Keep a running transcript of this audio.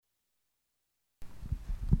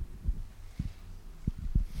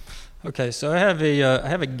Okay, so I have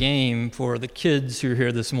a game for the kids who are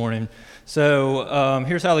here this morning. So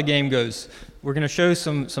here's how the game goes. We're going to show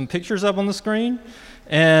some pictures up on the screen,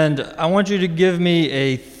 and I want you to give me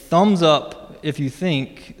a thumbs up if you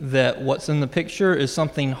think that what's in the picture is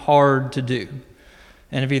something hard to do.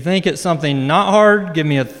 And if you think it's something not hard, give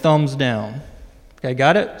me a thumbs down. Okay,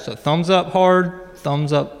 got it? So thumbs up hard,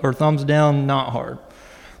 thumbs up or thumbs down not hard.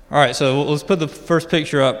 All right, so let's put the first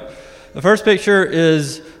picture up. The first picture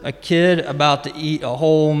is a kid about to eat a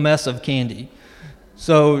whole mess of candy.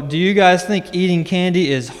 So do you guys think eating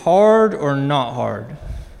candy is hard or not hard?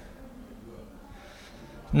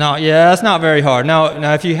 No, yeah, that's not very hard.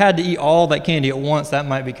 Now, if you had to eat all that candy at once, that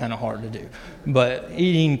might be kind of hard to do. But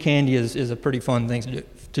eating candy is a pretty fun thing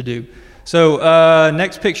to do. So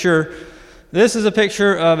next picture, this is a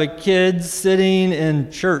picture of a kid sitting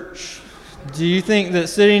in church. Do you think that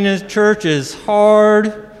sitting in church is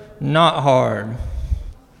hard? Not hard.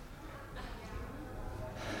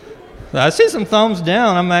 I see some thumbs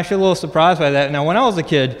down. I'm actually a little surprised by that. Now, when I was a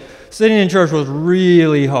kid, sitting in church was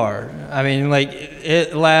really hard. I mean, like,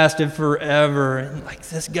 it lasted forever. And, like,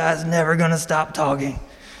 this guy's never going to stop talking.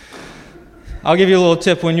 I'll give you a little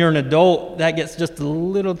tip. When you're an adult, that gets just a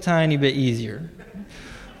little tiny bit easier.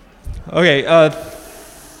 Okay,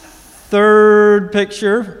 third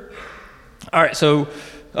picture. All right, so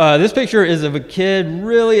this picture is of a kid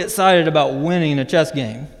really excited about winning a chess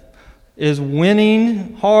game. Is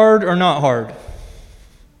winning hard or not hard?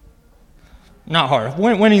 Not hard.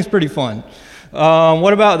 Winning's pretty fun.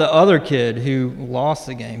 What about the other kid who lost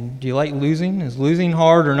the game? Do you like losing? Is losing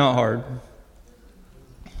hard or not hard?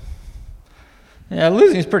 Yeah,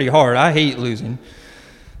 losing's pretty hard. I hate losing.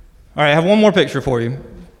 All right, I have one more picture for you.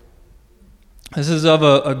 This is of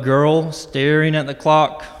a girl staring at the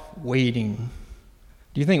clock, waiting.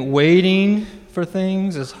 Do you think waiting for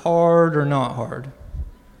things is hard or not hard?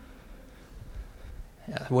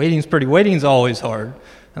 Yeah, waiting's always hard.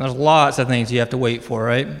 And there's lots of things you have to wait for,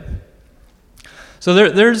 right? So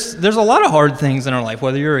there's a lot of hard things in our life,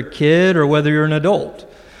 whether you're a kid or whether you're an adult.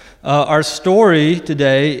 Our story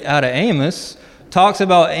today out of Amos talks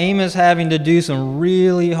about Amos having to do some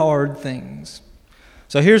really hard things.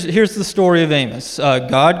 So here's the story of Amos.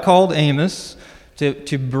 God called Amos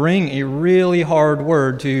to bring a really hard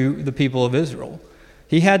word to the people of Israel.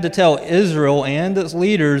 He had to tell Israel and its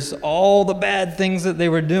leaders all the bad things that they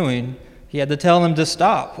were doing. He had to tell them to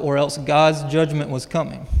stop, or else God's judgment was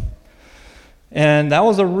coming. And that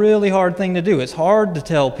was a really hard thing to do. It's hard to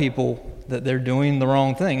tell people that they're doing the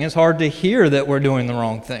wrong thing. It's hard to hear that we're doing the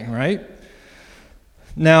wrong thing, right?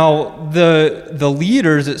 Now, the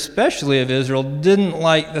leaders, especially of Israel, didn't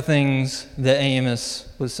like the things that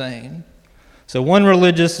Amos was saying. So one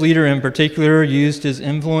religious leader in particular used his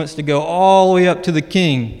influence to go all the way up to the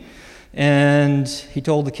king. And he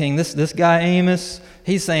told the king, this guy Amos,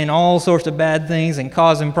 he's saying all sorts of bad things and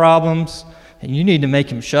causing problems, and you need to make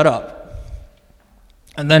him shut up.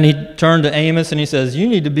 And then he turned to Amos and he says, you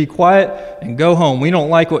need to be quiet and go home. We don't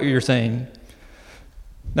like what you're saying.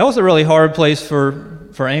 That was a really hard place for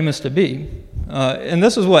Amos to be. And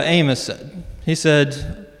this is what Amos said. He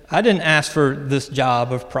said, I didn't ask for this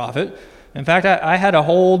job of prophet. In fact, I had a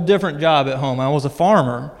whole different job at home. I was a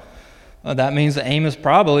farmer. That means that Amos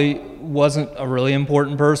probably wasn't a really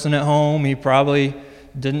important person at home. He probably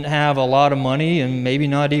didn't have a lot of money and maybe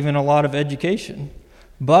not even a lot of education.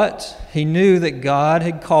 But he knew that God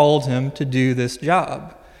had called him to do this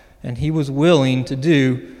job, and he was willing to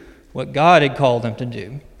do what God had called him to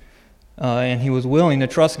do. And he was willing to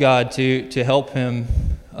trust God to help him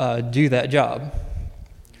do that job.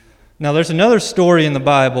 Now, there's another story in the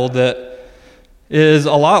Bible that is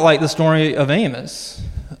a lot like the story of Amos.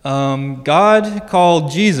 God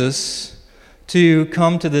called Jesus to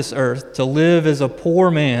come to this earth, to live as a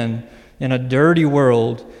poor man in a dirty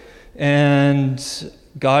world, and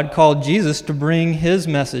God called Jesus to bring his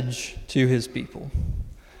message to his people.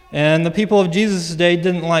 And the people of Jesus' day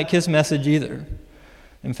didn't like his message either.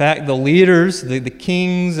 In fact, the leaders, the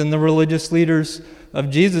kings and the religious leaders of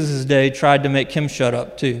Jesus' day tried to make him shut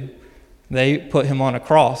up too. They put him on a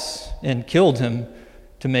cross and killed him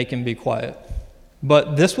to make him be quiet.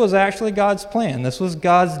 But this was actually God's plan. This was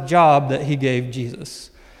God's job that he gave Jesus.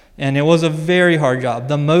 And it was a very hard job,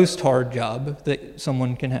 the most hard job that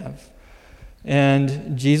someone can have.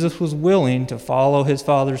 And Jesus was willing to follow his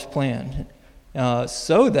Father's plan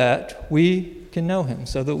so that we can know him,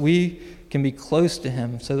 so that we can be close to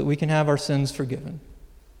him, so that we can have our sins forgiven.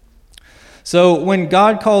 So when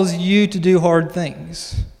God calls you to do hard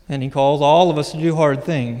things, and he calls all of us to do hard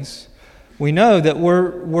things, we know that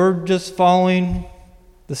we're just following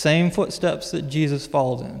the same footsteps that Jesus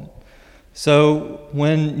followed in. So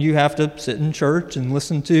when you have to sit in church and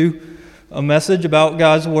listen to a message about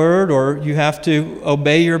God's Word, or you have to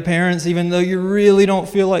obey your parents even though you really don't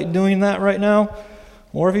feel like doing that right now,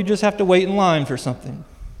 or if you just have to wait in line for something,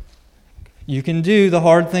 you can do the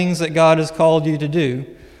hard things that God has called you to do.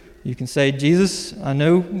 You can say, Jesus, I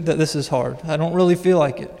know that this is hard. I don't really feel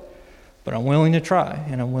like it, but I'm willing to try,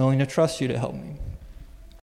 and I'm willing to trust you to help me.